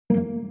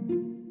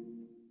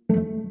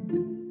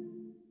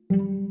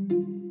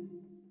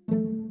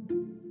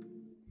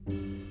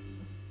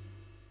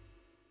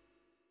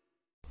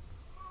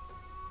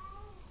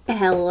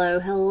Hello,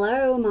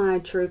 hello, my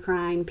true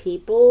crime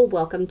people.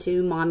 Welcome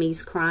to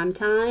Mommy's Crime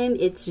Time.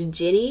 It's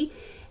Jenny,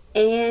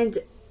 and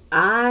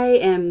I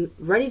am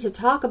ready to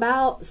talk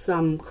about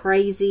some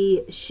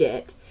crazy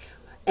shit.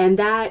 And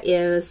that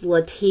is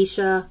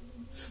Letitia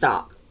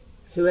Stock,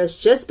 who has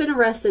just been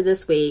arrested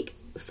this week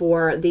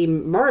for the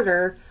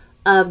murder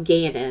of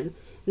Gannon.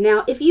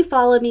 Now, if you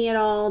follow me at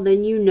all,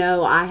 then you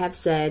know I have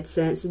said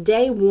since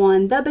day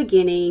one, the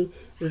beginning,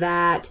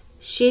 that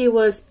she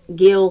was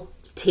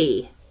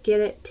guilty. Get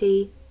it?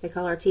 T? They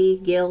call her T?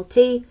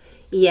 Guilty?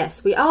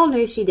 Yes, we all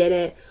knew she did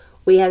it.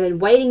 We have been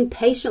waiting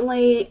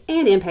patiently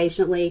and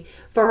impatiently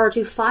for her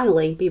to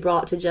finally be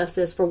brought to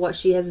justice for what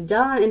she has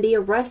done and be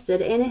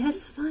arrested, and it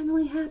has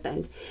finally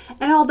happened.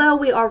 And although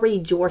we are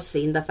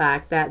rejoicing the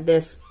fact that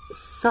this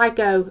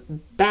psycho,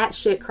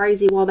 batshit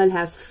crazy woman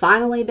has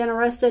finally been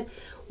arrested,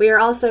 we are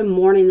also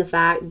mourning the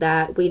fact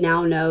that we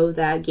now know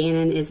that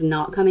Gannon is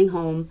not coming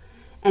home,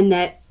 and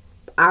that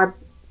our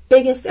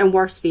biggest and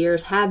worst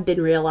fears have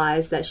been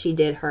realized that she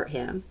did hurt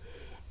him.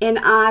 And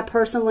I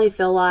personally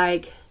feel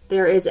like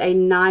there is a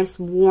nice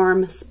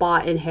warm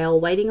spot in hell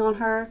waiting on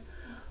her.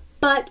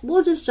 But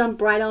we'll just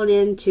jump right on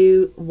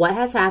into what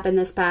has happened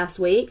this past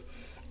week.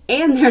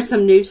 And there's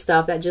some new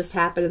stuff that just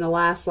happened in the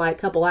last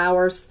couple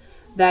hours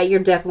that you're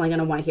definitely going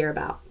to want to hear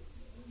about.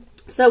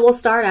 So we'll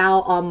start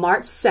out on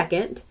March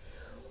 2nd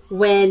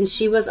when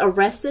she was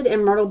arrested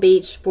in Myrtle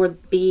Beach for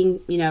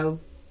being,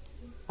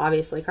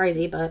 obviously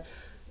crazy, but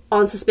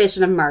on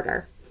suspicion of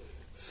murder.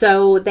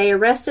 So they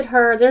arrested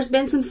her. There's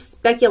been some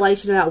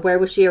speculation about where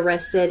was she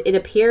arrested. It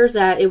appears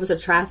that it was a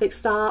traffic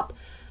stop.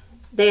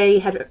 They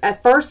had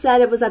at first said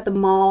it was at the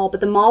mall,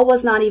 but the mall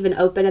was not even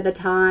open at the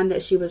time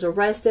that she was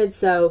arrested.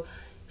 So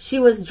she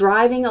was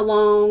driving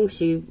along.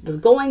 She was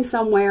going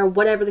somewhere,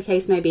 whatever the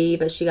case may be,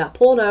 but she got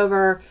pulled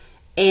over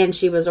and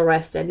she was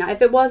arrested. Now,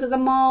 if it was at the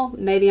mall,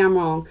 maybe I'm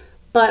wrong.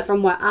 But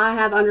from what I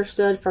have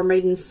understood from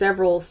reading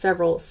several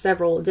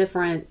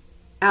different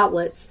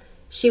outlets,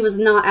 she was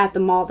not at the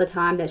mall at the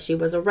time that she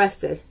was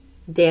arrested.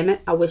 Damn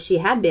it, I wish she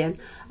had been.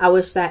 I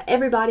wish that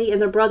everybody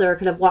and their brother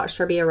could have watched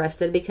her be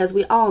arrested, because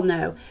we all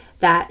know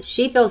that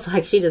she feels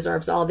like she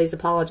deserves all these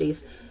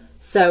apologies.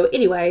 So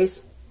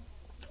anyways,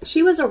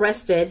 she was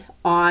arrested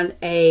on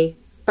a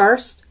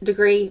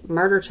first-degree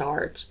murder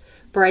charge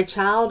for a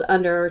child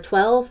under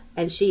 12,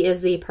 and she is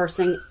the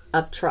person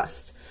of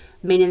trust,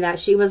 meaning that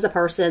she was the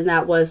person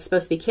that was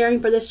supposed to be caring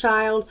for this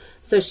child,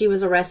 so she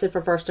was arrested for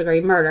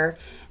first-degree murder.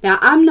 Now,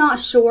 I'm not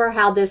sure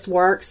how this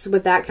works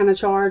with that kind of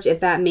charge, if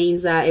that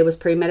means that it was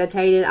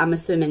premeditated. I'm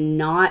assuming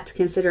not,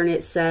 considering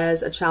it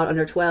says a child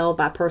under 12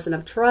 by person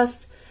of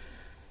trust.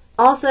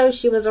 Also,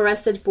 she was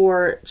arrested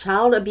for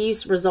child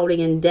abuse resulting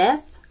in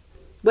death,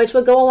 which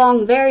would go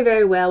along very,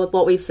 very well with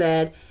what we've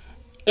said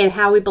and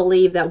how we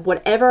believe that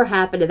whatever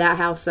happened at that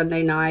house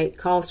Sunday night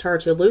caused her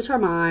to lose her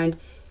mind.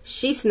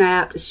 She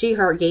snapped, she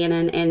hurt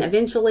Gannon, and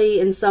eventually,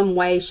 in some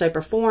way, shape,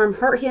 or form,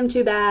 hurt him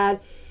too bad,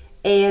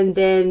 and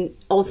then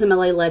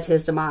ultimately led to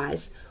his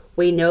demise.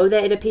 We know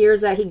that it appears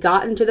that he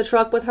got into the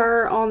truck with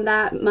her on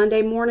that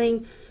Monday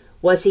morning.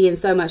 Was he in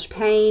so much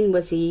pain?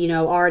 Was he,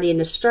 already in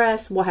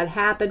distress? What had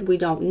happened? We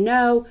don't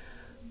know,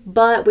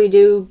 but we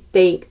do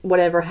think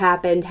whatever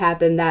happened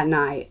that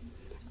night.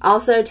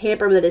 Also,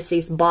 tampering with the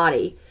deceased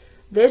body.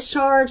 This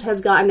charge has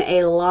gotten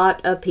a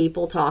lot of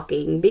people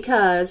talking,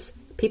 because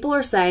people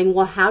are saying,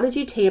 well, how did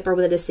you tamper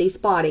with a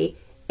deceased body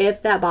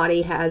if that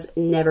body has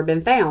never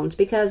been found?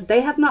 Because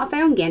they have not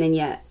found Gannon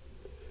yet.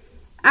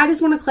 I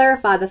just want to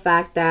clarify the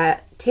fact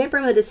that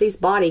tampering with a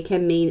deceased body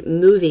can mean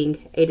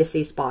moving a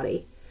deceased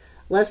body.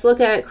 Let's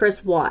look at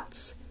Chris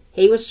Watts.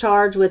 He was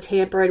charged with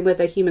tampering with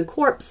a human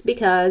corpse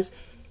because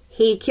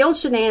he killed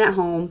Shanann at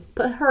home,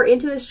 put her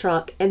into his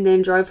truck, and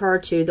then drove her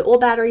to the oil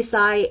battery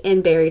site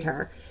and buried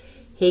her.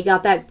 He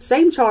got that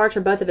same charge for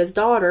both of his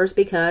daughters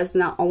because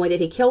not only did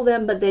he kill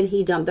them, but then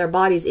he dumped their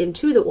bodies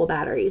into the oil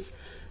batteries.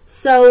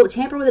 So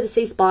tampering with a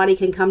deceased body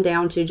can come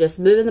down to just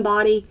moving the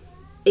body.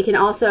 It can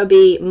also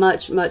be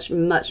much, much,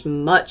 much,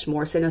 much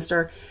more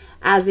sinister,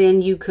 as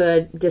in you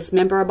could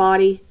dismember a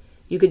body.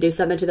 You could do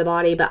something to the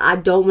body, but I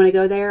don't want to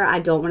go there. I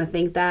don't want to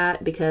think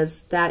that,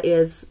 because that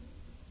is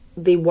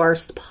the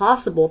worst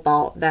possible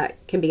thought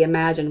that can be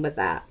imagined with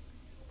that.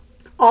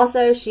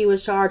 Also, she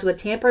was charged with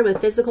tampering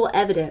with physical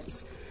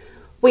evidence.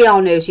 We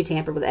all knew she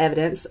tampered with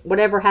evidence.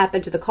 Whatever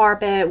happened to the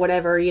carpet,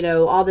 whatever,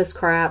 all this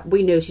crap,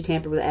 we knew she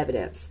tampered with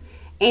evidence.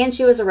 And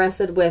she was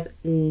arrested with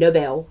no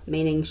bail,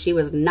 meaning she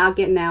was not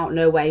getting out,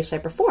 no way,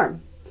 shape, or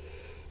form.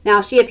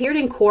 Now, she appeared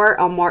in court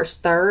on March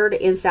 3rd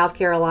in South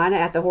Carolina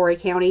at the Horry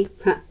County.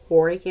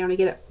 Horry County,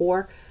 get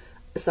it?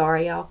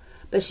 Sorry, y'all.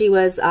 But she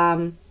was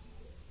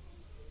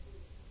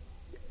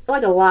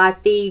like a live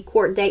feed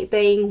court date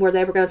thing where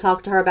they were going to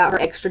talk to her about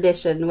her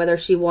extradition, whether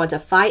she wanted to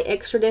fight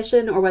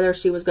extradition or whether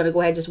she was going to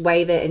go ahead and just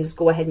waive it and just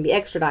go ahead and be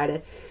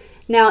extradited.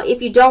 Now,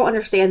 if you don't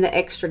understand the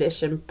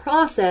extradition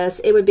process,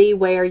 it would be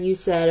where you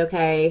said,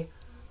 okay,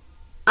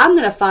 I'm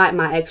going to fight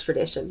my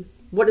extradition.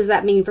 What does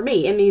that mean for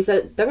me? It means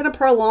that they're going to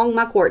prolong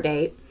my court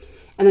date,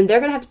 and then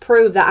they're going to have to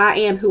prove that I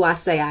am who I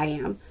say I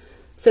am.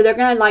 So they're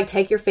going to like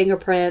take your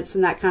fingerprints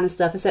and that kind of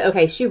stuff and say,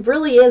 okay, she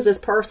really is this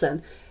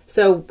person.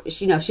 So,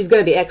 she's going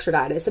to be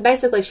extradited. So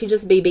basically, she'd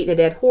just be beating a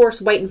dead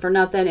horse, waiting for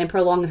nothing and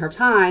prolonging her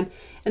time.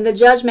 And the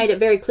judge made it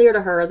very clear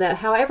to her that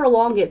however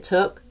long it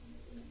took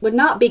would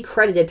not be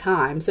credited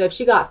time. So if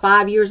she got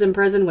 5 years in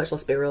prison, which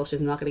let's be real, she's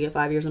not going to get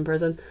 5 years in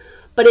prison.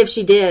 But if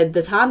she did,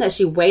 the time that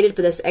she waited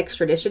for this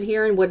extradition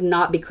hearing would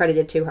not be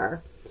credited to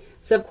her.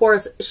 So, of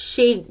course,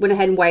 she went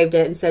ahead and waived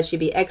it and said she'd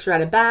be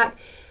extradited back.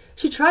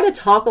 She tried to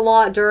talk a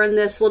lot during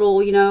this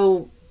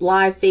little,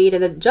 live feed,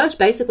 and the judge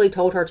basically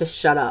told her to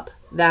shut up.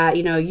 That,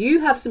 you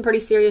have some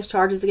pretty serious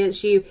charges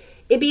against you.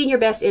 It'd be in your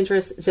best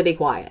interest to be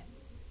quiet.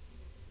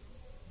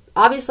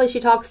 Obviously, she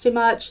talks too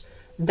much.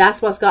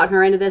 That's what's gotten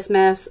her into this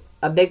mess.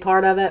 A big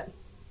part of it.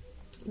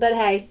 But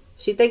hey,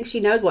 she thinks she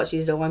knows what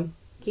she's doing.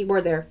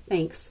 Keyword there.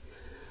 Thanks.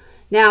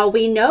 Now,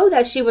 we know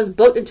that she was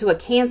booked into a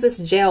Kansas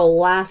jail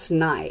last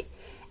night.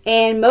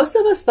 And most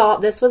of us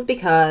thought this was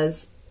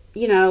because,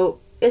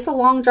 it's a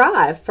long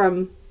drive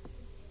from...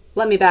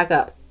 Let me back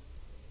up.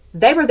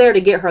 They were there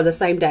to get her the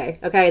same day,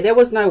 okay? There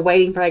was no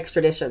waiting for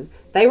extradition.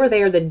 They were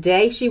there the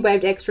day she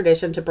waived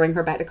extradition to bring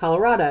her back to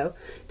Colorado.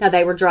 Now,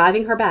 they were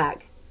driving her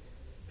back.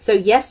 So,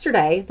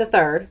 yesterday, the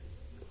 3rd,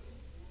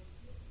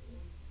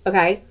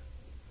 okay,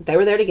 they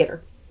were there to get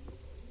her.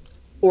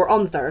 Or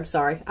on the 3rd,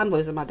 sorry. I'm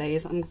losing my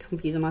days. I'm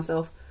confusing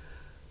myself.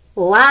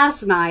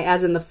 Last night,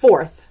 as in the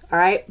 4th, all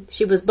right,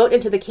 she was booked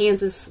into the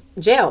Kansas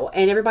jail.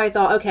 And everybody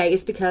thought, okay,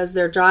 it's because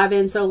they're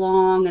driving so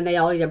long and they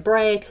all need a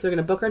break. So they're going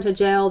to book her into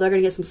jail. They're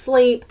going to get some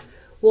sleep.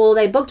 Well,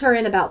 they booked her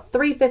in about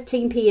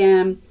 3:15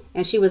 p.m.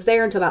 and she was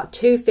there until about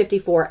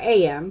 2:54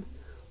 a.m.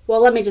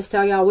 Well, let me just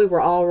tell y'all, we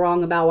were all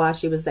wrong about why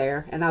she was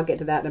there. And I'll get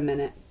to that in a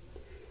minute.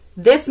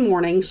 This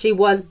morning, she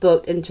was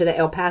booked into the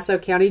El Paso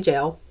County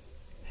Jail.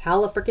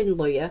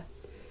 Hallelujah.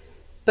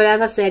 But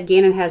as I said,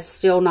 Gannon has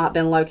still not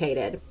been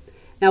located.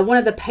 Now, one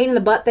of the pain in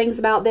the butt things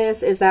about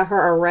this is that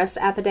her arrest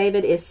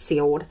affidavit is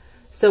sealed.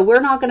 So we're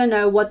not going to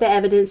know what the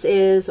evidence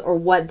is or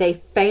what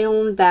they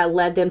found that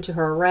led them to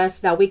her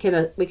arrest. Now, we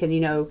can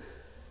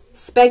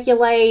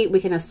speculate.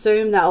 We can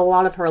assume that a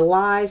lot of her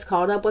lies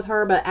caught up with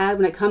her. But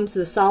when it comes to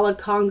the solid,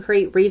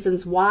 concrete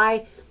reasons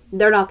why,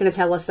 they're not going to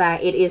tell us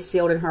that. It is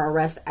sealed in her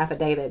arrest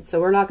affidavit. So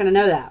we're not going to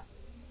know that.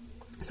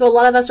 So a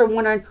lot of us are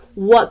wondering,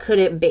 what could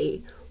it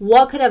be?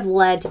 What could have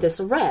led to this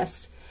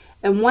arrest?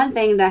 And one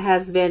thing that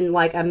has been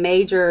like a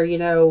major,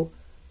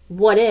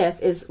 what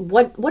if is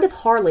what if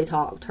Harley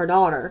talked, her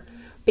daughter?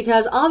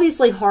 Because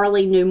obviously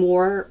Harley knew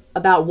more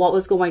about what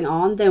was going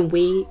on than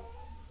we,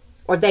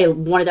 or they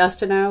wanted us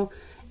to know.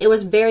 It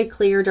was very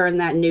clear during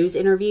that news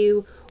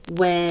interview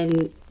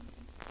when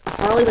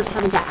Harley was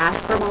having to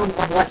ask her mom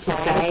what to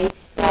say,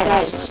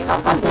 that she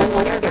got one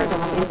scared her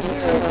mom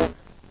into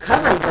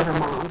covering for her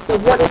mom. So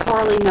what did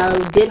Harley know?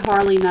 Did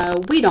Harley know?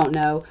 We don't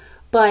know.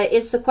 But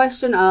it's a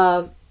question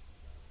of,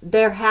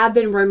 there have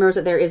been rumors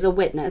that there is a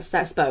witness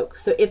that spoke.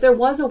 So if there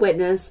was a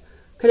witness,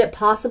 could it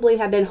possibly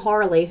have been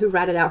Harley who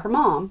ratted out her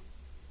mom?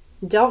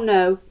 Don't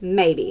know.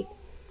 Maybe.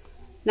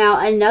 Now,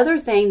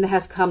 another thing that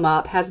has come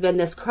up has been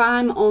this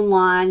Crime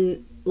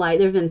Online. Like,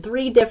 there's been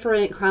 3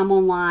 different Crime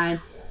Online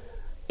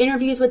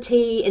interviews with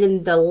T. And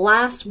in the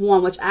last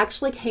one, which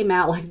actually came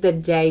out like the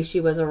day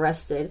she was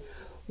arrested,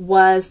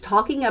 was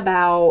talking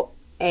about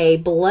a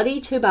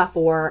bloody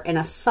 2x4 and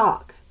a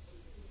sock.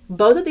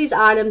 Both of these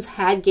items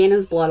had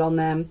Gannon's blood on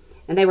them,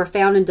 and they were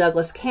found in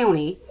Douglas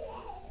County.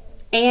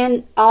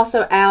 And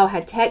also Al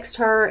had texted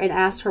her and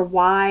asked her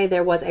why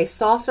there was a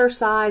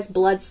saucer-sized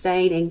blood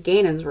stain in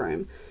Gannon's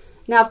room.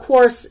 Now, of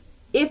course,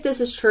 if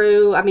this is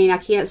true, I mean, I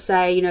can't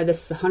say,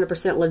 this is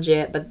 100%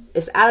 legit, but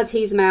it's out of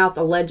T's mouth,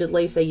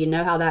 allegedly, so you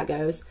know how that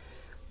goes.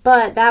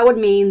 But that would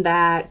mean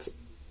that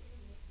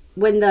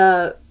when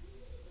the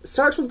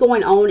search was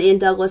going on in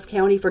Douglas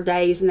County for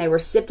days and they were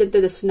sifting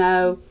through the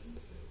snow,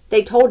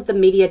 they told the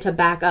media to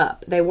back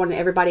up. They wanted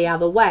everybody out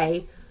of the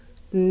way.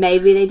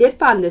 Maybe they did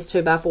find this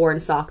 2x4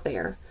 and sock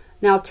there.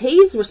 Now,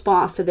 T's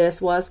response to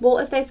this was, well,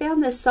 if they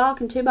found this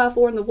sock and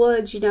 2x4 in the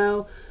woods,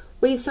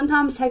 we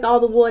sometimes take all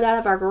the wood out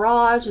of our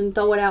garage and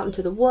throw it out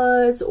into the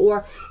woods,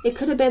 or it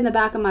could have been the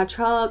back of my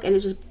truck and it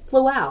just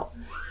flew out.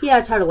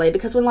 Yeah, totally.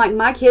 Because when,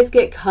 my kids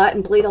get cut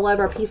and bleed all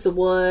over a piece of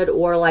wood,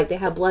 or, they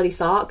have bloody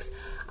socks,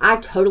 I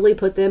totally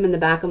put them in the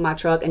back of my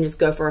truck and just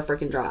go for a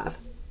freaking drive.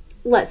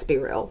 Let's be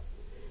real.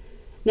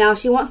 Now,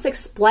 she wants to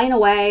explain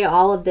away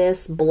all of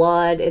this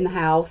blood in the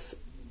house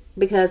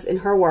because, in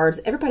her words,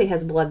 everybody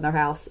has blood in their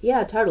house.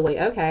 Yeah, totally.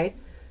 Okay.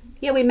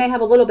 Yeah, we may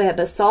have a little bit,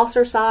 but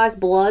saucer-sized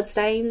blood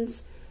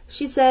stains.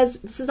 She says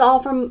this is all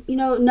from,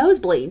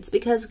 nosebleeds,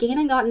 because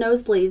Gannon got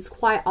nosebleeds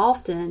quite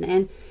often,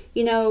 and,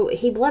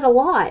 he bled a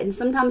lot, and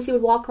sometimes he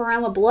would walk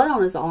around with blood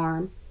on his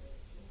arm.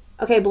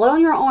 Okay, blood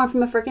on your arm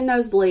from a freaking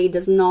nosebleed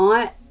does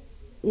not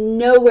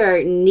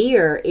nowhere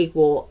near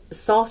equal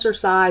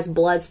saucer-sized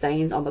blood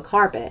stains on the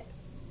carpet.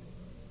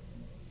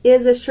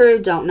 Is this true?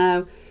 Don't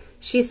know.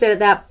 She said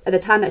at the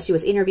time that she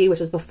was interviewed, which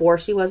was before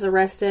she was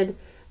arrested,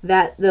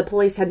 that the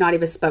police had not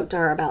even spoke to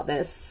her about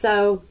this.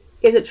 So,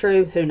 is it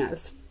true? Who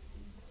knows?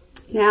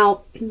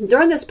 Now,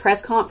 during this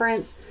press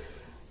conference,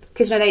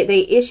 because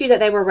they issued that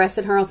they were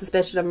arresting her on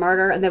suspicion of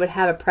murder, and they would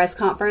have a press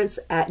conference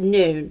at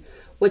noon,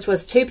 which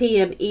was 2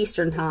 p.m.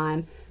 Eastern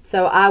time.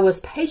 So I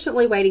was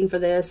patiently waiting for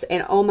this,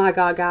 and oh my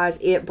God, guys,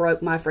 it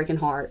broke my freaking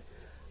heart.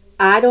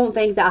 I don't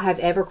think that I have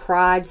ever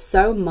cried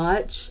so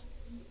much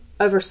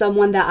over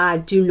someone that I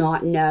do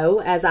not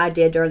know as I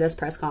did during this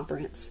press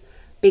conference,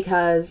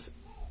 because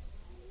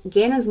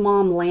Ganna's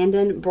mom,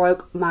 Landon,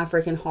 broke my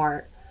freaking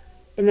heart.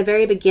 In the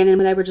very beginning,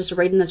 when they were just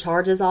reading the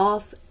charges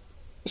off,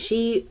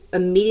 she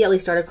immediately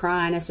started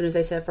crying as soon as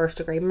they said first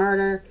degree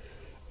murder.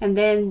 And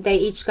then they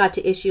each got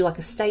to issue like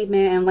a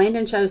statement, and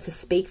Landon chose to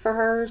speak for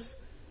hers,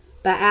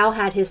 but Al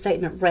had his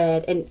statement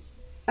read. And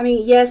I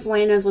mean, yes,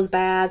 Landon's was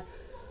bad,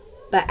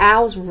 but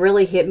Al's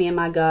really hit me in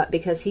my gut,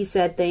 because he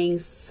said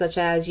things such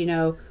as,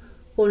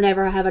 we'll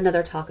never have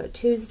another Taco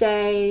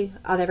Tuesday.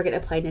 I'll never get to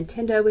play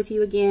Nintendo with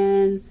you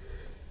again.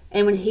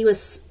 And when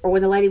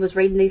the lady was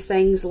reading these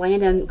things,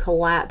 Landon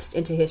collapsed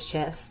into his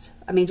chest.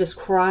 I mean, just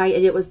cried.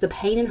 And it was the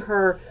pain in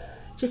her,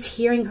 just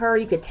hearing her,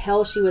 you could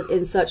tell she was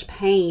in such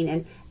pain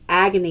and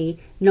agony,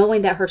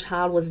 knowing that her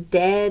child was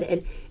dead.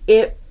 And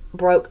it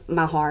broke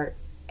my heart.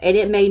 And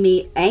it made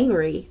me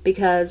angry,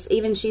 because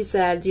even she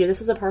said, this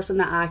was a person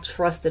that I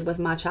trusted with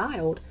my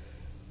child.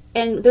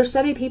 And there's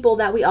so many people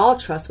that we all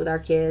trust with our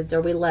kids, or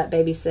we let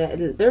babysit.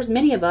 And there's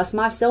many of us,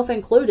 myself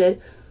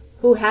included,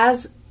 who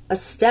has a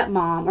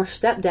stepmom or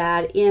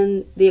stepdad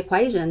in the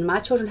equation. My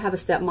children have a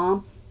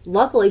stepmom.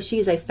 Luckily,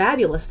 she's a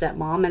fabulous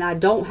stepmom, and I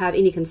don't have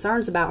any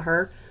concerns about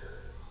her.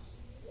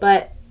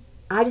 But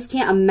I just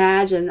can't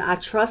imagine. I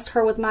trust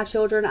her with my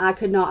children. I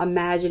could not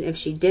imagine if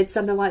she did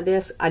something like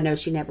this. I know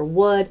she never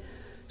would.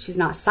 She's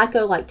not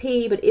psycho like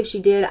T, but if she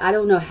did, I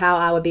don't know how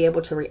I would be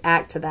able to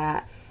react to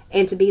that.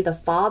 And to be the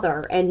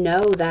father and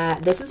know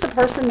that this is the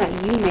person that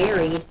you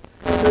married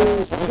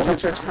who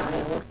killed your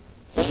child.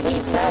 He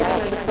even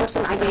said, the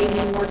person I gave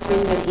me more to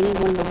than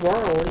anyone in the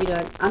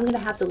world, I'm going to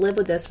have to live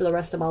with this for the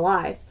rest of my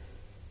life.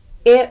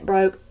 It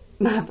broke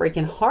my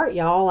freaking heart,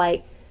 y'all.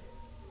 Like,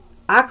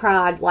 I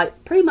cried,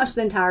 like, pretty much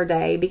the entire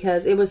day,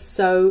 because it was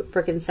so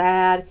freaking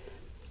sad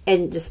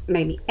and just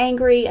made me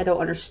angry. I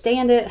don't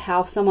understand it,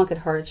 how someone could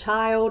hurt a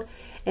child.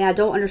 And I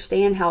don't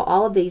understand how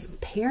all of these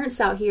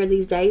parents out here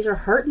these days are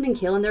hurting and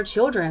killing their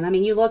children. I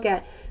mean, you look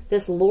at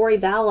this Lori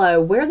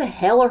Vallow, where the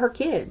hell are her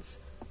kids?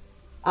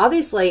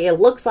 Obviously, it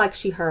looks like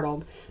she hurt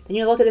them. Then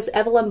you look at this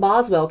Evelyn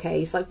Boswell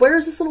case. Like, where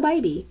is this little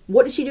baby?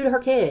 What did she do to her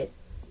kid?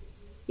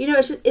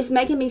 It's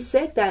making me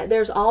sick that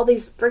there's all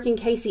these freaking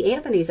Casey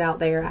Anthonys out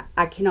there.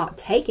 I cannot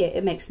take it.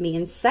 It makes me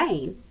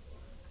insane.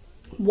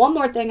 One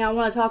more thing I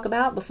want to talk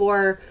about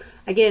before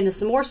I get into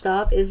some more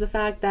stuff is the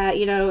fact that,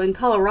 in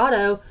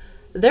Colorado,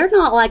 they're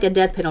not like a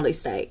death penalty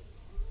state.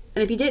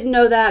 And if you didn't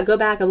know that, go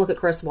back and look at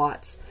Chris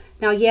Watts.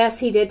 Now,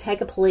 yes, he did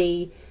take a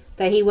plea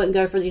that he wouldn't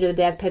go for the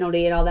death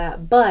penalty and all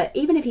that. But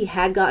even if he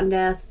had gotten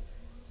death,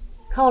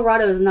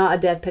 Colorado is not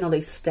a death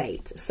penalty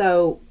state.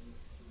 So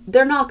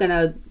they're not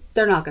gonna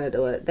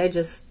do it. They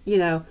just,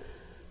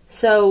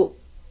 So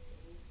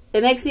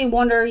it makes me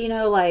wonder,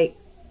 like,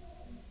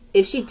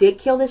 if she did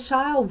kill this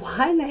child,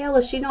 why in the hell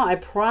is she not a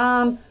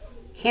prime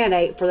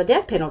candidate for the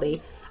death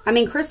penalty? I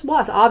mean, Chris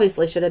Watts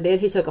obviously should have been.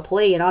 He took a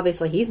plea, and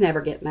obviously he's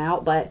never getting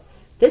out. But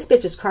this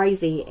bitch is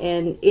crazy,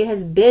 and it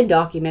has been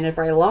documented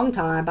for a long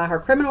time by her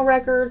criminal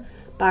record,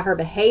 by her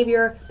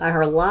behavior, by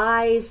her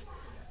lies.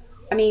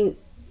 I mean,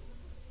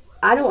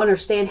 I don't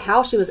understand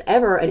how she was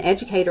ever an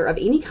educator of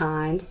any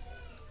kind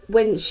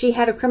when she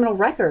had a criminal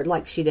record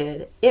like she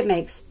did. It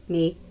makes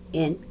me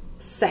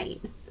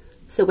insane.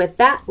 So with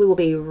that, we will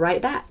be right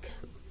back.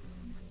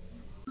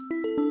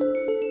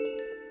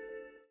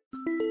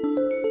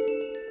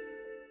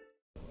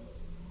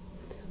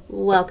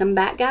 Welcome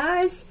back,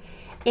 guys.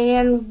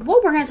 And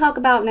what we're going to talk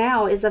about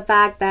now is the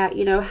fact that,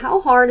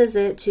 how hard is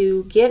it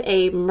to get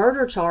a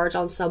murder charge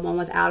on someone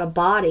without a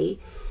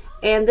body?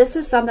 And this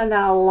is something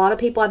that a lot of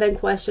people have been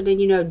questioning.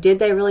 Did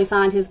they really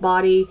find his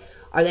body?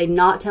 Are they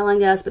not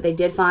telling us, but they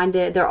did find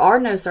it? There are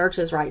no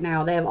searches right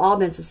now. They have all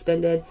been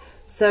suspended.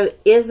 So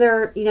is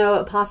there,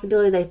 a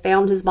possibility they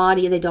found his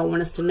body and they don't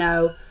want us to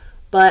know?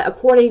 But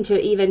according to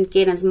even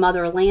Ganna's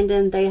mother,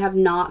 Landon, they have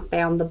not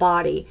found the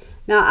body.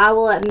 Now, I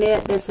will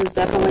admit this has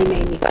definitely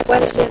made me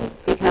question,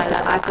 because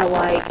I feel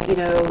like,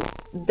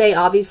 they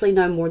obviously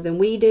know more than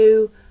we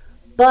do.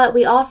 But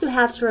we also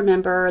have to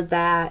remember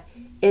that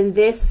in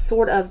this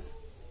sort of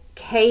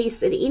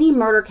case, in any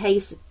murder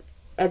case,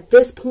 at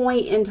this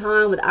point in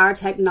time with our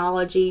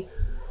technology,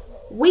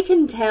 we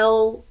can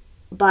tell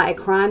by a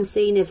crime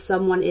scene if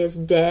someone is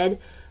dead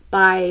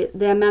by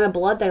the amount of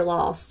blood they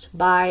lost,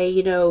 by,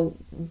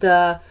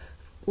 the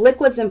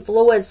liquids and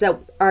fluids that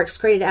are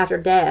excreted after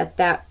death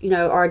that,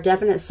 are a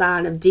definite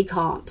sign of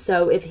decomp.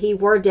 So if he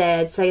were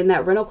dead, say in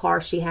that rental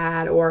car she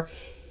had, or,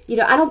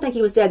 I don't think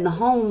he was dead in the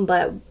home,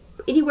 but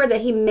anywhere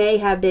that he may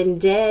have been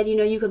dead,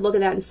 you could look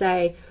at that and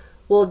say,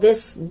 well,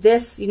 this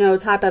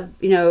type of,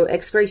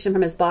 excretion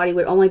from his body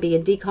would only be a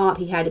decomp.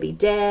 He had to be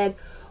dead.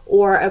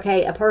 Or,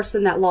 okay, a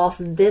person that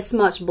lost this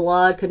much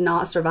blood could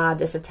not survive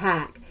this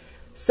attack.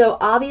 So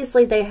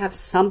obviously they have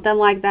something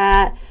like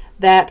that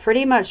that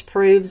pretty much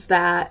proves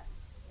that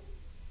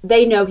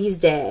they know he's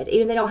dead.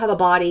 Even if they don't have a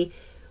body.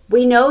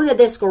 We know that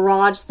this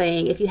garage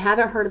thing, if you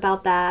haven't heard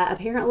about that,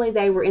 apparently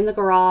they were in the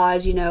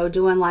garage, you know,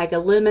 doing like a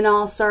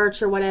luminol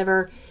search or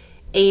whatever.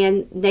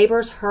 And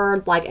neighbors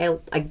heard like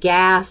a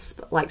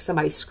gasp, like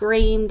somebody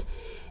screamed.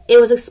 It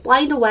was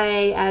explained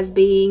away as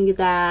being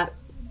that,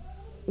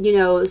 you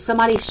know,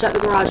 somebody shut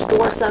the garage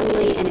door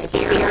suddenly and it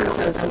scared them,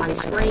 so somebody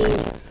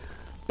screamed.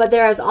 But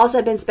there has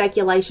also been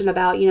speculation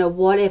about, you know,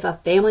 what if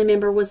a family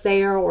member was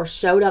there or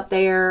showed up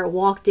there,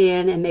 walked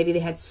in, and maybe they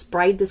had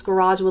sprayed this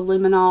garage with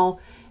luminol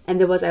and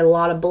there was a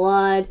lot of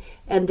blood,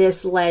 and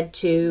this led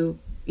to,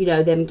 you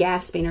know, them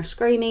gasping or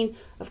screaming.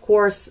 Of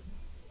course,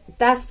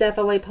 that's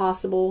definitely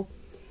possible.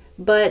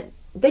 But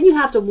then you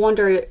have to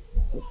wonder,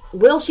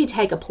 will she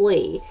take a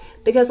plea?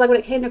 Because like when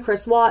it came to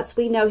Chris Watts,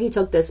 we know he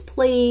took this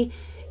plea,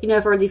 you know,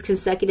 for these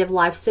consecutive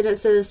life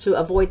sentences to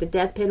avoid the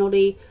death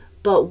penalty.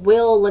 But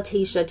will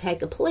Letitia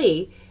take a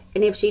plea?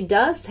 And if she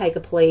does take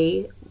a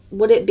plea,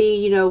 would it be,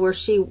 you know, where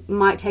she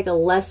might take a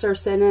lesser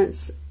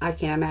sentence? I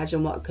can't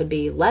imagine what could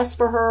be less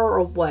for her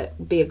or what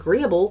would be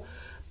agreeable.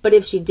 But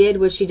if she did,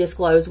 would she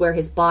disclose where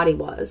his body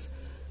was?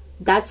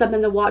 That's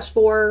something to watch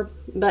for.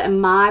 But in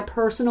my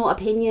personal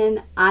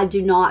opinion, I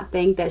do not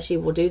think that she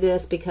will do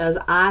this, because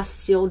I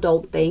still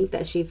don't think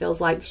that she feels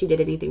like she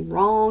did anything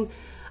wrong.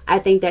 I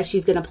think that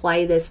she's going to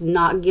play this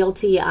not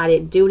guilty, I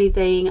didn't do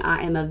anything,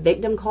 I am a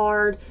victim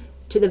card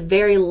to the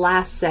very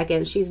last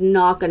second. She's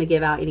not going to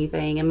give out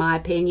anything, in my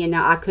opinion.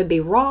 Now, I could be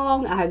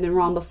wrong. I have been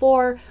wrong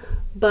before.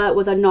 But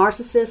with a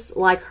narcissist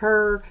like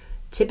her,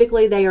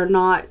 typically they are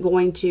not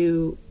going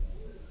to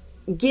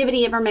give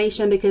any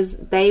information, because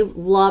they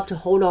love to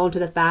hold on to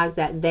the fact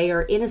that they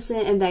are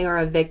innocent and they are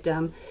a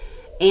victim.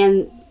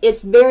 And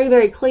it's very,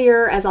 very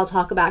clear, as I'll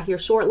talk about here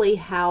shortly,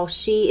 how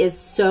she is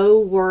so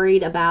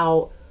worried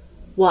about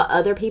what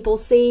other people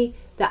see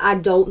that I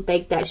don't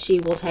think that she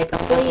will take a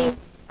plea.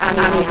 I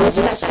wish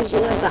that she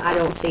would, but I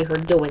don't see her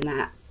doing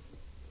that.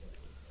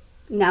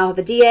 Now,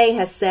 the DA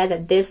has said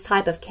that this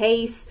type of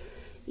case,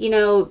 you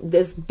know,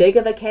 this big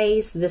of a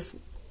case, this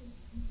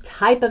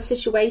type of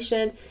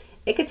situation,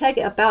 it could take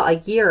about a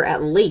year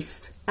at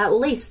least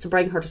to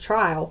bring her to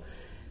trial.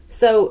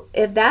 So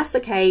if that's the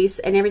case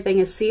and everything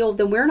is sealed,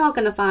 then we're not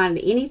going to find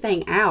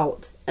anything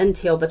out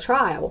until the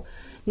trial.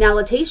 Now,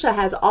 Letitia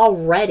has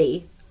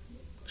already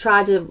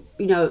tried to,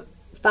 you know,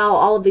 file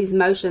all of these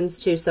motions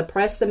to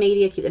suppress the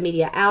media, keep the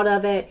media out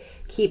of it,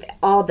 keep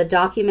all the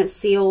documents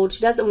sealed. She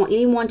doesn't want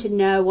anyone to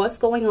know what's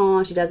going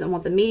on. She doesn't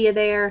want the media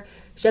there.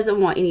 She doesn't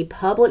want any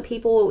public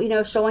people, you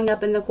know, showing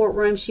up in the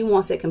courtroom. She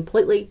wants it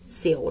completely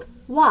sealed.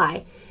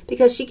 Why?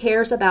 Because she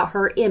cares about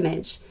her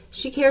image.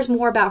 She cares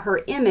more about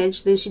her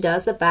image than she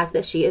does the fact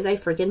that she is a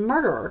freaking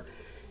murderer.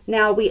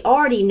 Now, we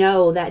already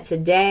know that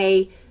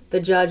today the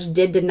judge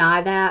did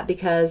deny that,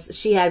 because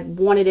she had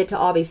wanted it to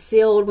all be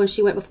sealed when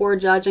she went before a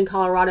judge in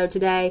Colorado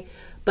today.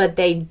 But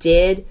they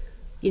did,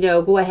 you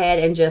know, go ahead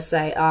and just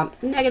say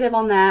negative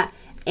on that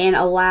and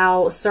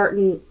allow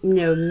certain, you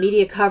know,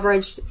 media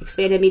coverage,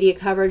 expanded media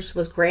coverage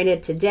was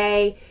granted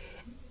today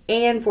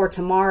and for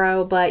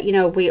tomorrow. But, you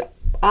know, we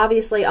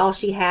obviously all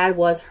she had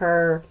was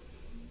her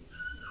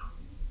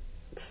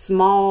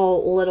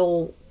small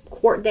little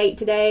court date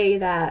today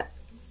that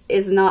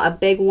is not a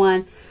big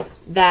one,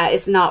 that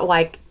it's not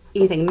like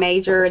anything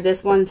major.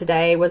 This one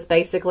today was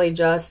basically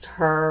just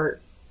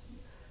her,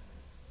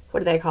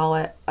 what do they call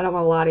it? I don't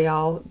want to lie to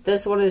y'all.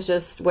 This one is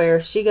just where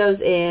she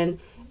goes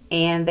in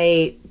and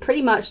they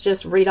pretty much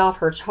just read off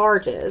her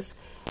charges.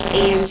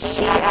 And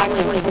she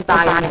actually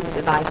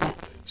advisement.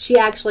 She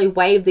actually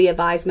waived the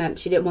advisement.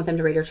 She didn't want them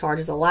to read her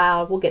charges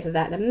aloud. We'll get to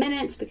that in a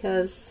minute,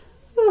 because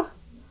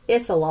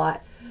it's a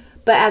lot.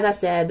 But as I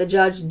said, the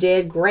judge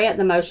did grant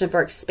the motion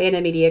for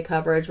expanded media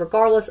coverage,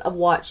 regardless of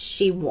what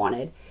she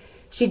wanted.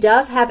 She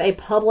does have a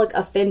public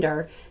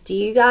offender. Do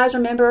you guys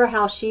remember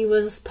how she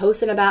was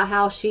posting about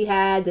how she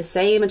had the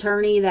same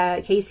attorney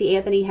that Casey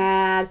Anthony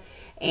had,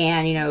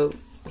 and, you know,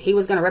 he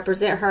was going to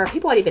represent her?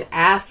 People had even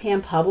asked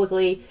him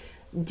publicly,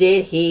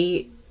 did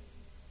he,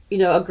 you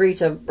know, agree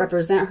to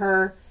represent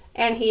her?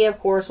 And he, of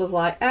course, was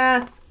like,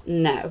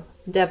 no,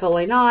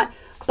 definitely not.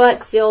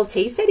 But still,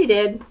 T said he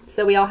did,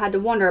 so we all had to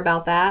wonder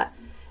about that.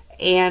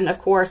 And, of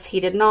course, he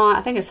did not.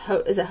 I think is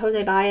it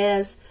Jose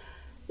Baez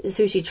is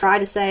who she tried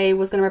to say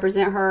was going to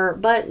represent her.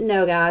 But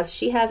no, guys,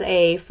 she has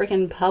a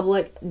freaking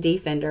public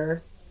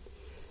defender.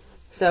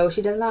 So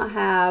she does not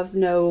have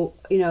no,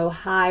 you know,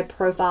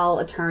 high-profile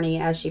attorney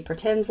as she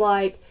pretends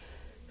like.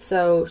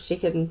 So she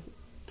can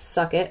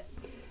suck it.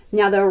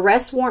 Now, the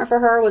arrest warrant for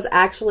her was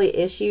actually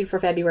issued for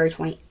February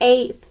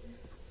 28th.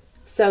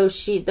 So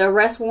the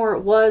arrest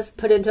warrant was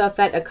put into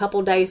effect a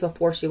couple days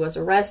before she was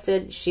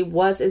arrested. She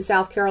was in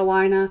South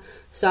Carolina,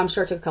 so I'm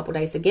sure it took a couple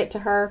days to get to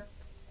her.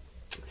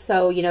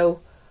 So, you know,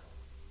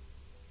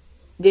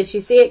 did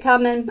she see it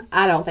coming?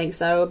 I don't think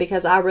so,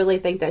 because I really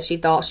think that she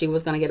thought she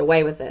was going to get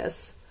away with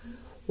this.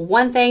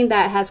 One thing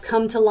that has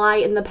come to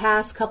light in the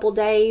past couple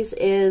days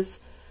is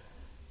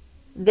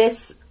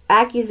this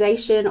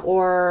accusation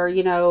or,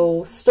 you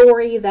know,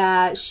 story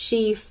that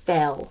she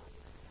fell.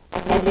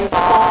 And this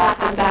fall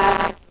happened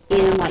back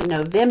in like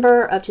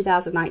November of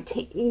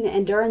 2019.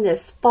 And during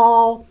this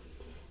fall,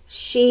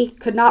 she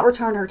could not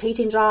return her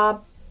teaching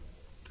job.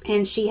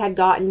 And she had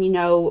gotten,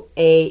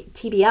 a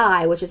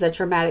TBI, which is a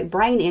traumatic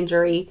brain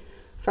injury,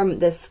 from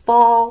this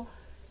fall.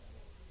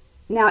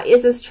 Now,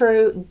 is this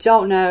true?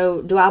 Don't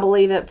know. Do I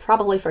believe it?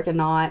 Probably freaking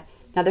not.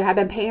 Now, there have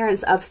been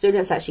parents of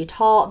students that she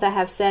taught that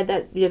have said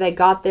that they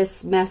got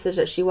this message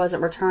that she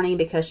wasn't returning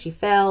because she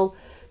fell.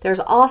 There's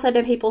also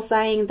been people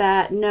saying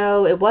that,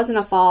 no, it wasn't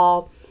a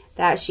fall,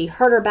 that she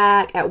hurt her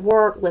back at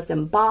work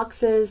lifting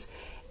boxes,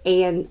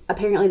 and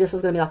apparently this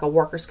was going to be like a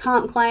workers'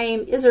 comp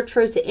claim. Is there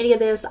truth to any of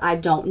this? I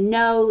don't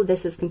know.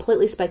 This is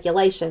completely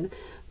speculation.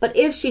 But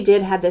if she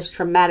did have this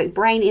traumatic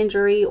brain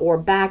injury or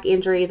back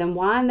injury, then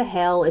why in the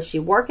hell is she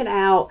working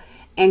out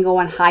and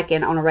going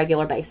hiking on a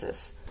regular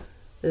basis?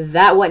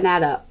 That wouldn't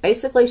add up.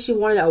 Basically, she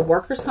wanted a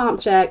workers' comp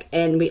check,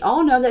 and we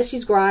all know that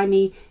she's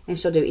grimy, and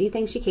she'll do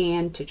anything she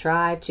can to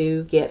try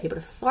to get people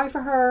to feel sorry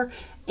for her,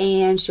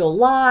 and she'll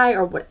lie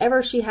or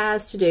whatever she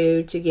has to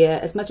do to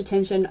get as much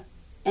attention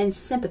and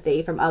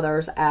sympathy from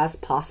others as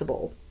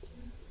possible.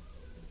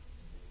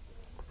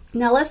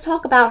 Now let's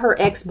talk about her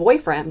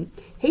ex-boyfriend.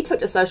 He took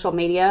to social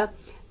media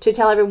to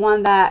tell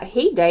everyone that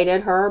he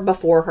dated her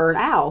before her and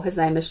Al. His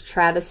name is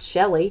Travis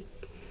Shelley.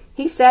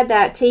 He said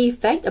that T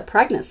faked a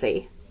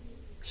pregnancy.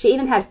 She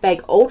even had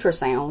fake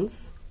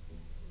ultrasounds.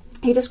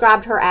 He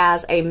described her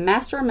as a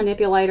master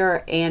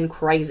manipulator and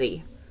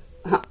crazy,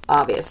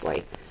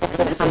 obviously. So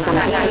this is something,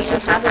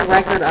 she has a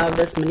record of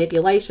this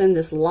manipulation,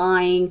 this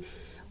lying,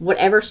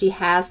 whatever she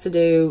has to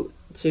do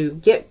to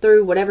get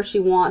through whatever she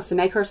wants, to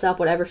make herself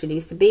whatever she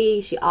needs to be.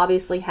 She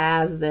obviously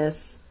has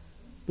this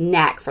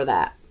knack for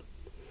that.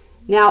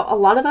 Now, a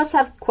lot of us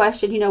have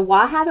questioned,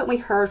 why haven't we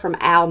heard from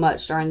Al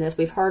much during this?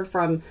 We've heard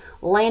from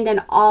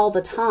Landon all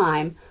the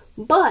time.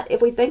 But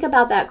if we think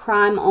about that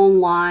Crime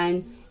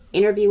Online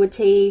interview with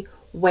T,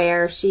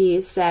 where she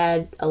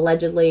said,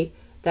 allegedly,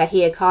 that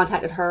he had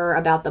contacted her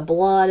about the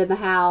blood in the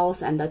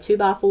house and the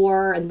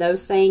 2x4 and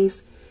those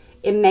things,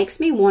 it makes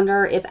me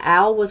wonder if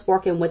Al was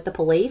working with the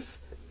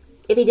police.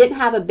 If he didn't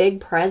have a big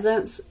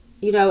presence,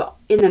 in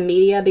the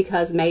media,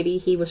 because maybe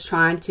he was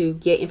trying to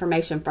get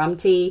information from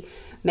T,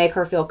 make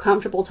her feel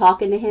comfortable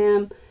talking to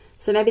him.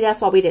 So maybe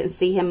that's why we didn't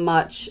see him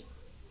much,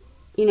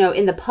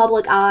 in the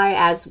public eye,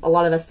 as a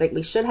lot of us think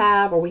we should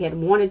have, or we had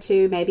wanted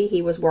to. Maybe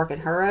he was working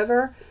her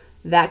over.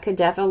 That could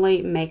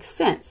definitely make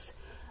sense.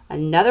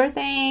 Another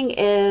thing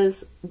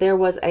is, there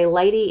was a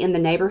lady in the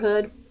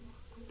neighborhood,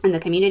 in the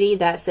community,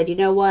 that said,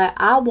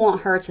 I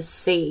want her to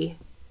see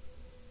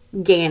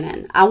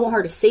Gannon. I want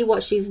her to see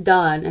what she's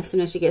done as soon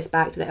as she gets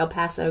back to the El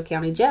Paso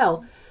County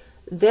Jail.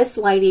 This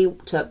lady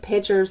took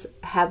pictures,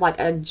 had like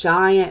a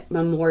giant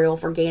memorial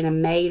for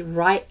Gannon made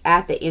right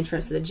at the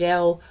entrance to the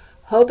jail,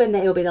 hoping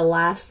that it would be the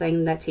last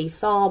thing that T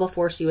saw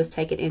before she was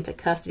taken into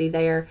custody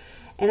there.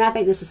 And I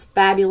think this is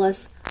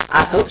fabulous.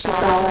 I hope she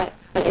saw it.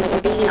 But if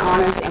we're being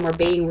honest and we're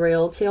being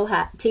real,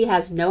 T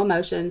has no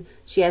emotion.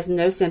 She has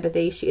no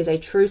sympathy. She is a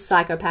true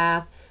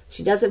psychopath.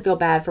 She doesn't feel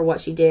bad for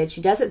what she did.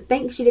 She doesn't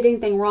think she did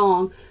anything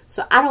wrong.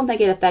 So I don't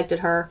think it affected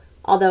her,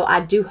 although I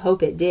do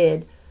hope it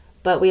did.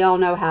 But we all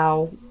know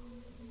how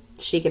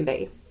she can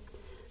be.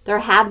 There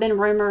have been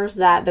rumors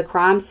that the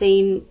crime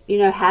scene,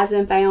 has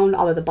been found,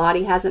 although the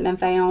body hasn't been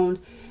found.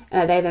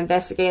 They've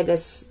investigated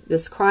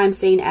this crime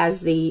scene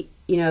as the,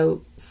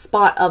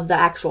 spot of the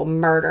actual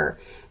murder.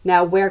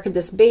 Now, where could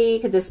this be?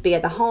 Could this be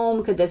at the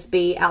home? Could this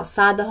be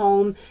outside the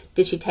home?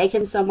 Did she take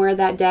him somewhere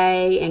that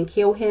day and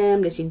kill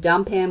him? Did she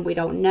dump him? We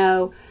don't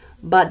know.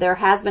 But there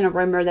has been a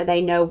rumor that they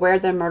know where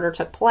the murder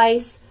took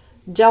place.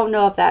 Don't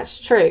know if that's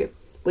true.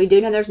 We do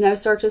know there's no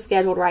searches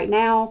scheduled right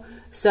now.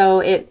 So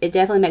it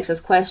definitely makes us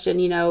question,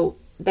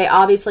 they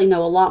obviously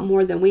know a lot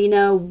more than we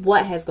know.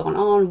 What has gone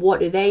on? What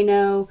do they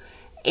know?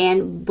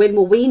 And when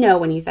will we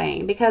know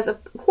anything? Because, of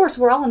course,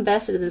 we're all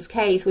invested in this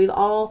case. We've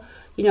all,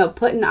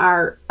 putting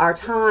our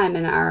time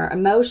and our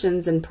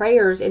emotions and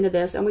prayers into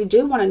this, and we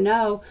do want to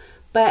know.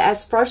 But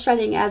as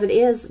frustrating as it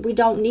is, we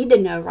don't need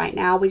to know right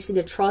now. We just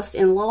need to trust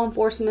in law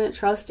enforcement,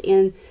 trust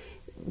in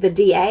the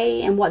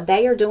DA and what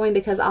they are doing,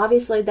 because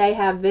obviously they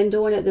have been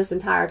doing it this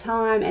entire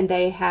time and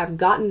they have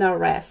gotten the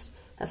arrest.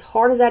 As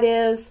hard as that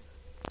is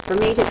for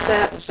me to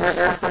accept, I'm sure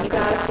it's for you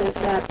guys to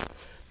accept,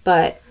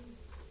 but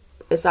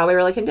it's all we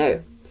really can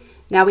do.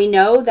 Now, we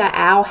know that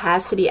Al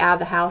has to be out of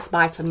the house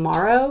by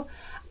tomorrow.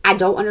 I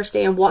don't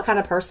understand what kind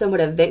of person would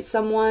evict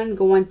someone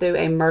going through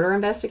a murder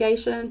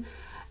investigation.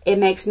 It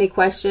makes me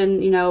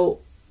question,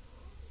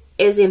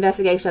 is the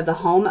investigation of the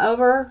home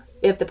over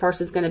if the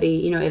person's going to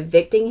be,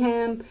 evicting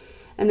him?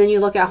 And then you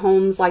look at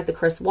homes like the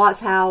Chris Watts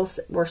house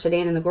where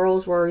Shadan and the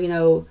girls were,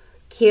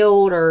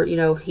 killed, or,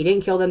 he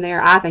didn't kill them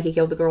there. I think he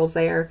killed the girls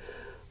there.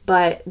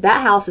 But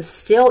that house is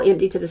still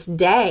empty to this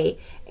day,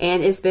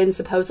 and it's been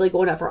supposedly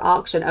going up for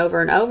auction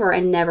over and over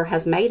and never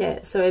has made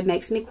it. So it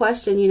makes me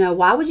question,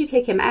 why would you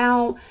kick him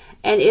out?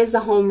 And is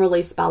the home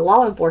released by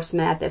law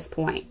enforcement at this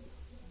point?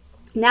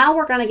 Now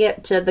we're going to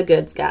get to the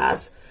goods,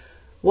 guys.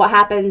 What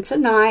happened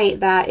tonight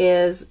that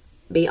is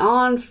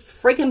beyond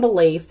freaking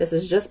belief. This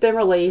has just been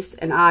released,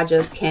 and I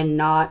just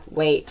cannot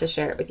wait to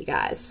share it with you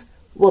guys.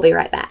 We'll be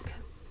right back.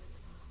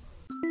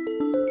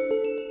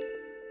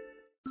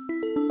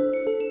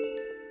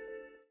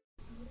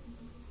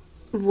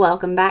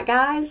 Welcome back,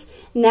 guys.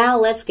 Now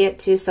let's get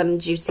to some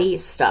juicy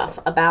stuff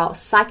about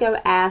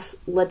psycho-ass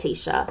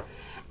Letitia.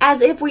 As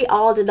if we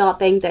all did not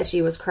think that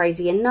she was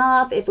crazy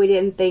enough, if we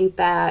didn't think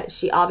that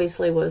she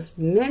obviously was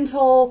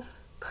mental,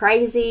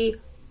 crazy,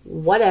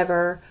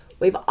 whatever.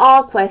 We've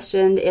all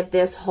questioned if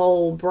this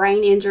whole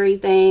brain injury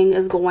thing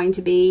is going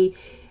to be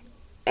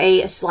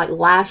a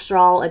last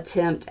straw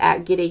attempt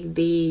at getting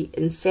the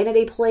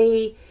insanity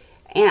plea.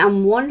 And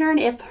I'm wondering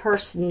if her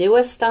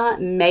newest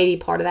stunt may be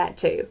part of that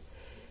too.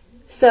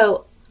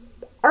 So,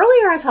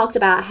 earlier I talked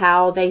about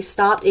how they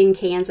stopped in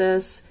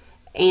Kansas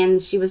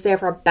and she was there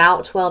for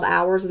about 12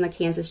 hours in the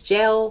Kansas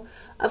jail.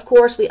 Of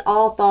course, we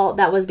all thought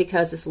that was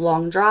because it's a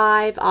long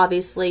drive.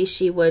 Obviously,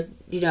 she would,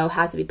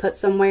 have to be put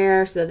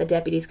somewhere so that the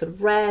deputies could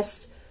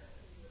rest.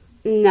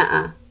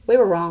 Nuh-uh. We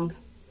were wrong.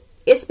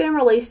 It's been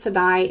released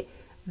tonight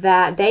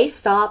that they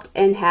stopped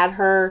and had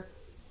her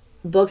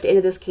booked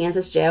into this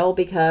Kansas jail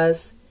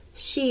because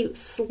she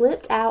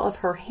slipped out of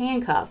her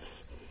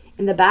handcuffs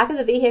in the back of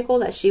the vehicle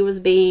that she was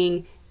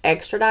being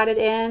extradited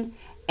in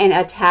and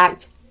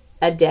attacked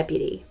a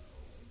deputy.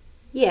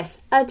 Yes,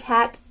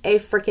 attacked a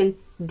freaking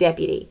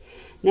deputy.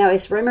 Now,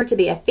 it's rumored to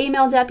be a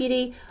female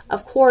deputy.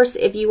 Of course,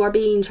 if you are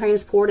being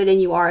transported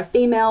and you are a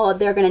female,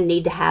 they're going to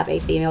need to have a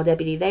female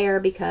deputy there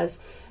because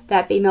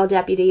that female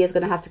deputy is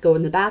going to have to go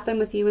in the bathroom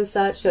with you and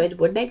such. So it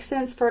would make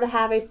sense for her to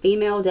have a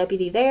female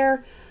deputy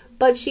there.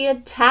 But she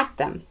attacked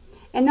them.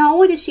 And not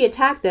only did she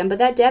attack them, but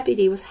that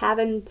deputy was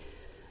having...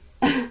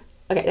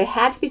 Okay, they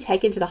had to be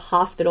taken to the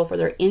hospital for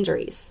their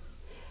injuries.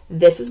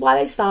 This is why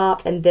they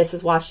stopped, and this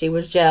is why she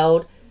was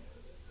jailed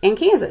in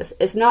Kansas.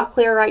 It's not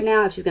clear right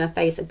now if she's going to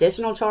face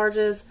additional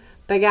charges.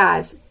 But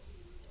guys,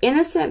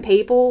 innocent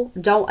people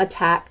don't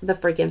attack the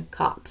freaking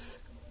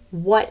cops.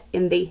 What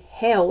in the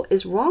hell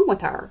is wrong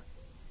with her?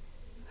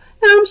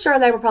 Now, I'm sure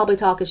they were probably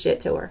talking shit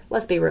to her.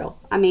 Let's be real.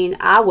 I mean,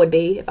 I would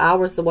be. If I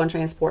was the one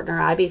transporting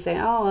her, I'd be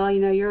saying, oh, well,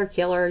 you're a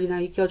killer. You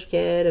killed your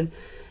kid. And,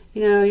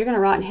 you're going to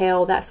rot in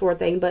hell, that sort of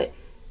thing. But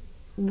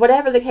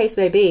whatever the case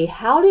may be,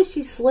 how did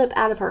she slip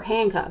out of her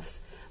handcuffs?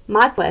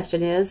 My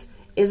question is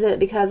it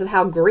because of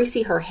how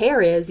greasy her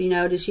hair is?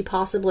 Did she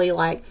possibly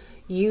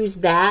use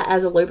that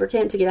as a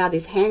lubricant to get out of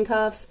these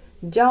handcuffs?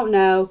 Don't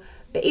know.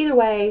 But either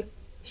way,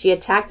 she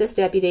attacked this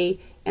deputy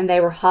and they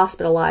were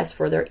hospitalized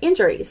for their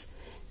injuries.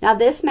 Now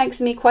this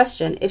makes me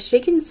question, if she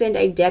can send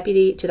a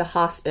deputy to the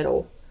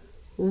hospital,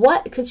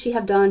 what could she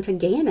have done to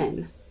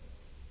Gannon?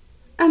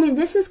 I mean,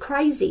 this is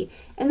crazy.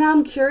 And now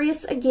I'm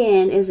curious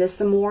again, is this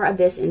some more of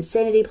this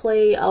insanity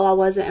plea? Oh, I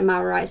wasn't in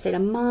my right state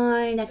of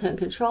mind. I couldn't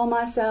control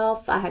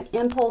myself. I had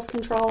impulse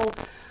control.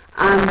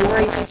 I'm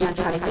worried she's going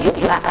to try to use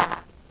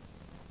that.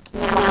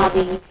 Now,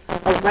 the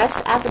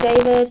arrest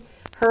affidavit,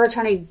 her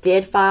attorney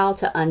did file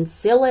to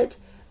unseal it,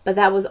 but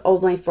that was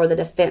only for the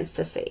defense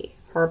to see,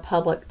 her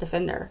public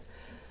defender.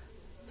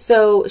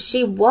 So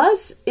she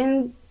was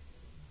in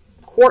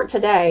court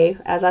today,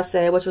 as I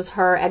said, which was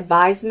her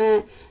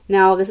advisement.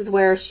 Now, this is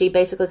where she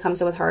basically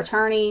comes in with her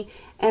attorney,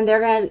 and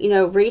they're going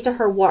to, read to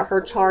her what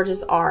her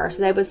charges are.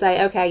 So they would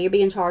say, okay, you're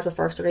being charged with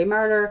first-degree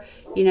murder,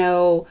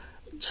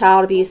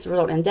 child abuse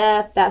resulting in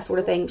death, that sort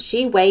of thing.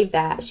 She waived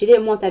that. She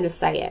didn't want them to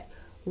say it.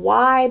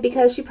 Why?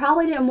 Because she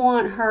probably didn't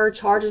want her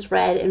charges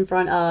read in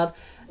front of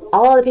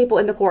all of the people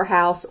in the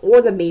courthouse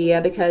or the media,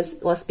 because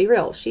let's be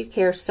real, she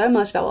cares so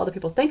much about what other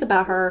people think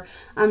about her.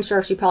 I'm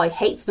sure she probably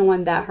hates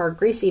knowing that her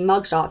greasy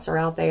mugshots are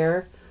out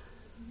there.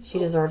 She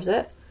deserves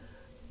it.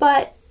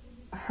 But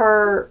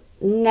her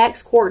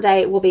next court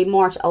date will be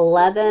March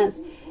 11th,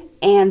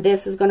 and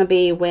this is going to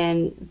be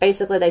when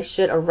basically they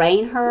should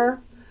arraign her.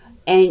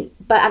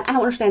 But I don't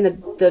understand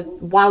the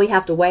why we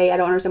have to wait. I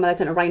don't understand why they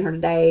couldn't arraign her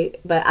today,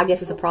 but I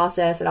guess it's a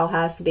process. It all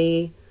has to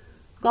be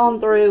gone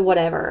through,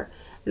 whatever.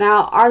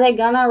 Now, are they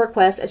going to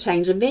request a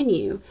change of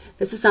venue?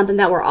 This is something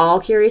that we're all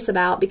curious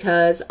about,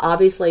 because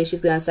obviously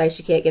she's going to say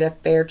she can't get a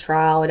fair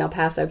trial in El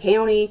Paso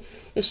County.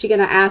 Is she going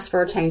to ask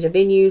for a change of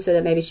venue so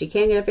that maybe she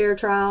can get a fair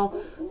trial?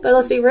 But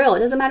let's be real. It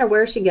doesn't matter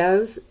where she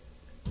goes.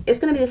 It's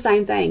going to be the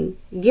same thing.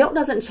 Guilt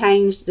doesn't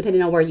change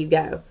depending on where you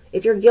go.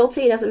 If you're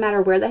guilty, it doesn't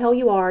matter where the hell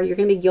you are. You're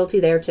going to be guilty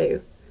there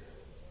too.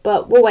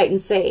 But we'll wait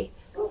and see.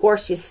 Of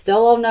course, she's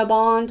still on no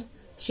bond.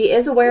 She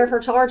is aware of her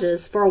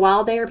charges. For a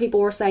while there,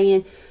 people were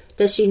saying,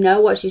 does she know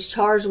what she's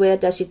charged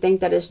with? Does she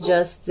think that it's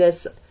just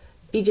this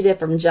fugitive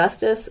from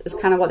justice? Is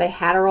kind of what they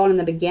had her on in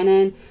the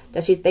beginning.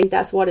 Does she think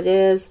that's what it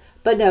is?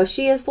 But no,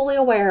 she is fully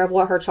aware of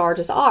what her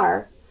charges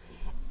are.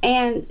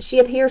 And she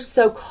appears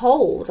so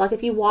cold. Like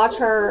if you watch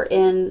her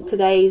in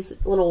today's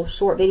little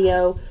short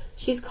video,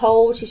 she's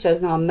cold. She shows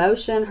no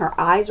emotion. Her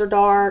eyes are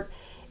dark.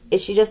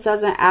 She just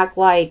doesn't act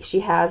like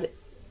she has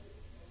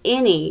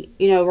any,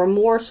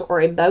 remorse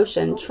or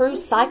emotion. True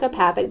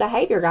psychopathic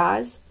behavior,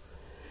 guys.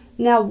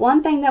 Now,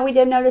 one thing that we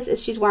did notice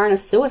is she's wearing a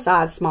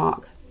suicide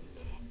smock.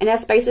 And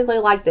that's basically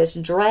like this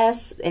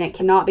dress, and it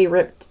cannot be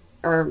ripped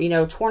or,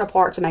 torn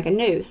apart to make a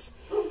noose.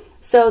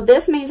 So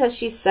this means that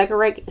she's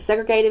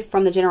segregated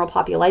from the general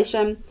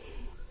population,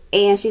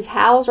 and she's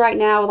housed right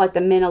now with like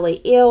the mentally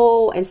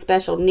ill and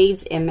special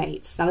needs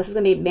inmates. Now this is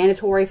going to be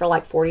mandatory for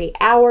like 48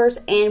 hours,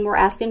 and we're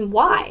asking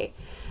why.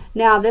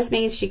 Now this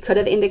means she could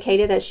have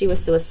indicated that she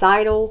was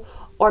suicidal,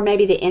 or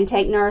maybe the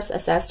intake nurse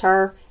assessed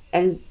her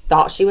and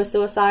thought she was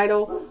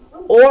suicidal,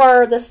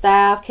 or the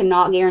staff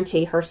cannot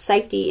guarantee her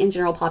safety in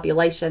general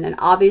population. And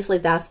obviously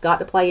that's got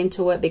to play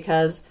into it,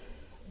 because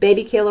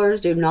baby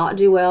killers do not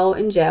do well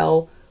in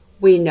jail.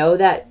 We know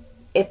that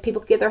if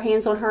people could get their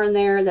hands on her in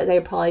there, that they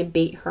would probably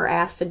beat her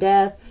ass to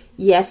death.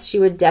 Yes, she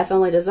would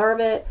definitely deserve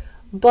it,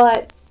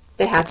 but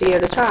they have to get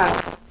her to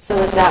trial. So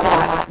is that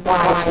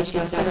why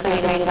she's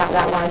segregated? Is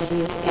that why she's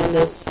in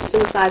this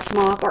suicide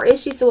smock? Or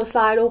is she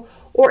suicidal?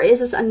 Or is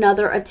this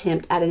another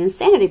attempt at an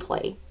insanity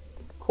plea?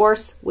 Of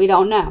course, we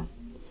don't know.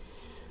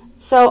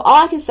 So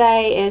all I can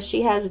say is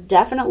she has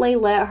definitely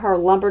let her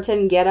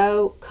Lumberton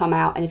ghetto come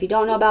out. And if you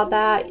don't know about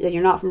that, then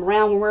you're not from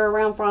around where we're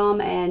around from,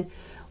 and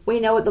we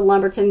know what the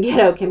Lumberton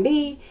ghetto can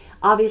be.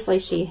 Obviously,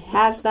 she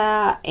has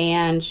that,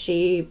 and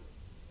she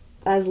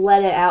has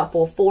let it out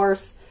full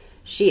force.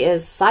 She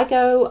is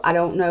psycho. I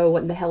don't know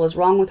what the hell is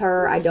wrong with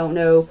her. I don't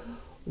know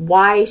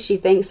why she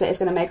thinks that it's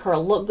going to make her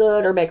look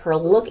good or make her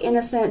look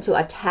innocent to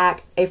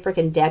attack a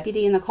freaking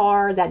deputy in the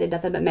car. That did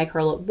nothing but make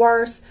her look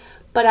worse.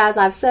 But as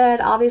I've said,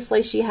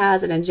 obviously she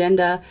has an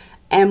agenda,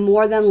 and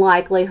more than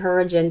likely her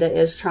agenda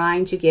is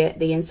trying to get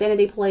the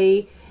insanity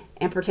plea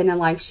and pretending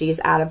like she's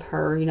out of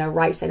her,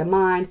 right state of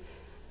mind.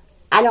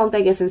 I don't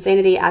think it's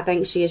insanity. I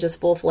think she is just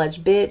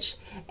full-fledged bitch,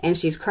 and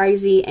she's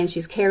crazy, and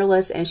she's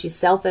careless, and she's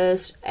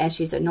selfish, and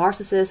she's a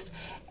narcissist,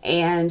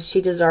 and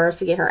she deserves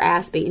to get her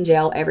ass beat in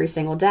jail every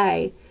single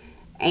day.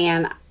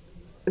 And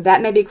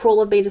that may be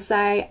cruel of me to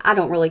say. I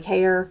don't really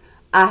care.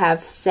 I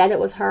have said it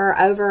was her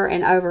over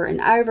and over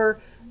and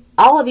over.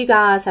 All of you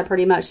guys have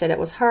pretty much said it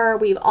was her.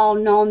 We've all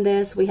known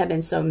this. We have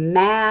been so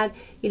mad.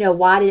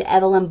 Why did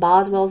Evelyn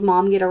Boswell's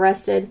mom get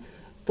arrested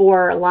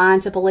for lying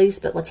to police,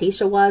 but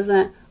Letitia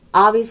wasn't?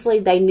 Obviously,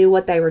 they knew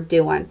what they were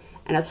doing.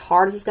 And as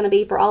hard as it's going to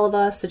be for all of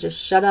us to just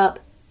shut up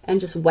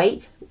and just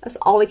wait, that's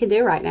all we can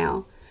do right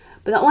now.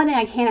 But the only thing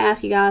I can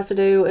ask you guys to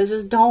do is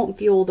just don't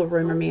fuel the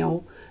rumor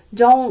mill.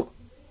 Don't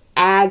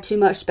add too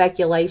much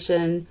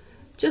speculation.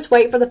 Just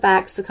wait for the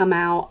facts to come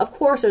out. Of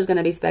course there's going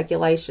to be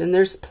speculation.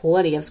 There's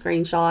plenty of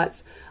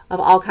screenshots of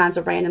all kinds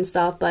of random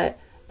stuff. But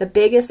the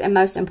biggest and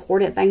most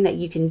important thing that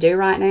you can do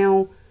right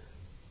now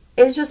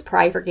is just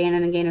pray for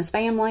Gannon and Gannon's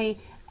family.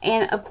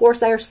 And of course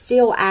they are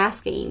still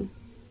asking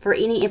for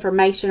any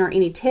information or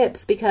any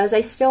tips, because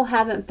they still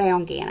haven't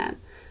found Gannon.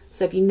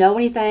 So if you know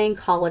anything,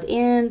 call it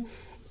in.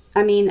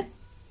 I mean,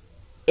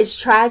 it's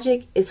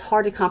tragic. It's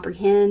hard to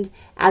comprehend.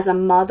 As a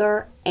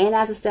mother and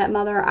as a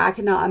stepmother, I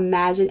cannot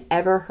imagine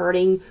ever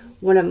hurting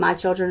one of my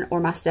children or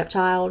my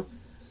stepchild.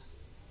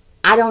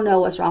 I don't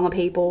know what's wrong with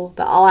people,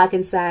 but all I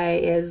can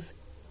say is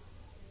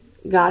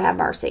God have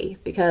mercy,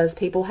 because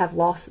people have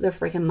lost their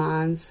freaking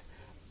minds.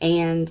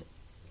 And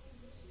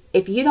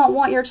if you don't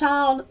want your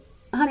child,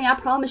 honey, I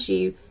promise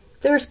you,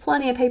 there's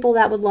plenty of people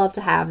that would love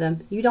to have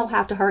them. You don't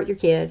have to hurt your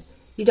kid.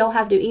 You don't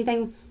have to do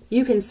anything.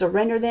 You can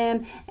surrender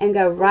them and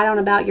go right on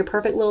about your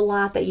perfect little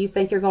life that you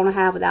think you're going to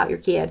have without your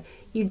kid.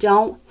 You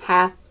don't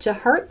have to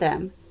hurt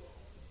them.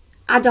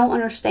 I don't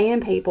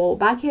understand people.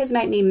 My kids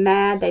make me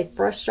mad. They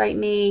frustrate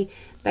me.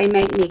 They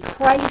make me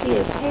crazy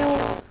as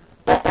hell.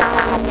 But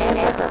I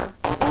never,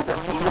 ever,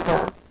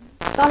 ever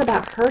thought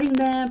about hurting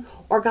them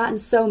or gotten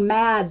so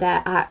mad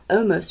that I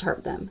almost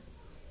hurt them.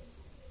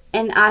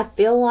 And I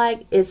feel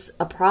like it's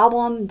a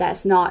problem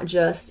that's not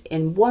just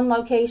in one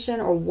location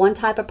or one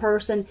type of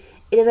person.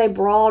 It is a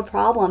broad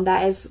problem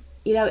that is,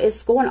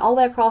 is going all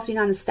the way across the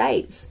United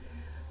States.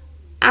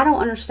 I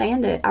don't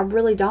understand it. I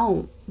really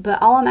don't.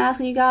 But all I'm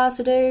asking you guys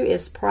to do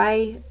is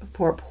pray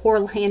for poor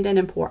Landon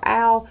and poor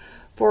Al,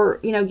 for,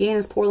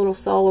 Gannon's poor little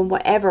soul and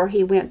whatever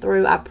he went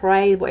through. I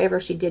pray whatever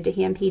she did to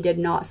him, he did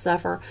not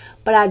suffer.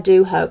 But I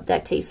do hope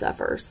that T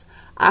suffers.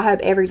 I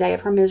hope every day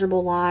of her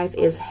miserable life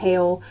is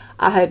hell.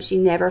 I hope she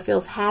never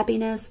feels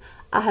happiness.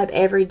 I hope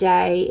every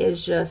day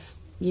is just,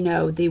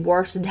 the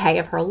worst day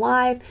of her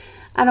life.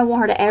 I don't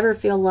want her to ever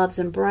feel love's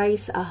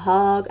embrace, a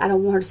hug. I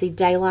don't want her to see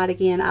daylight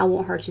again. I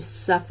want her to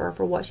suffer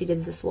for what she did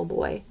to this little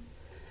boy.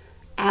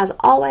 As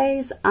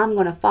always, I'm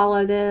going to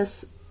follow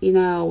this,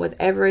 with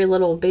every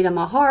little beat of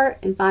my heart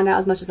and find out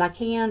as much as I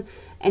can.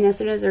 And as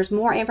soon as there's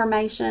more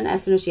information,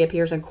 as soon as she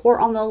appears in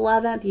court on the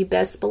 11th, you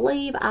best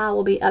believe I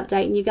will be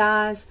updating you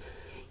guys.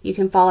 You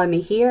can follow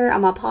me here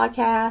on my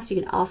podcast.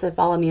 You can also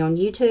follow me on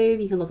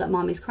YouTube. You can look up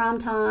Mommy's Crime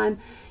Time.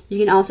 You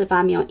can also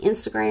find me on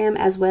Instagram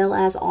as well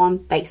as on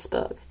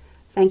Facebook.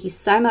 Thank you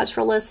so much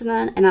for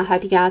listening, and I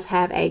hope you guys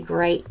have a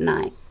great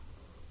night.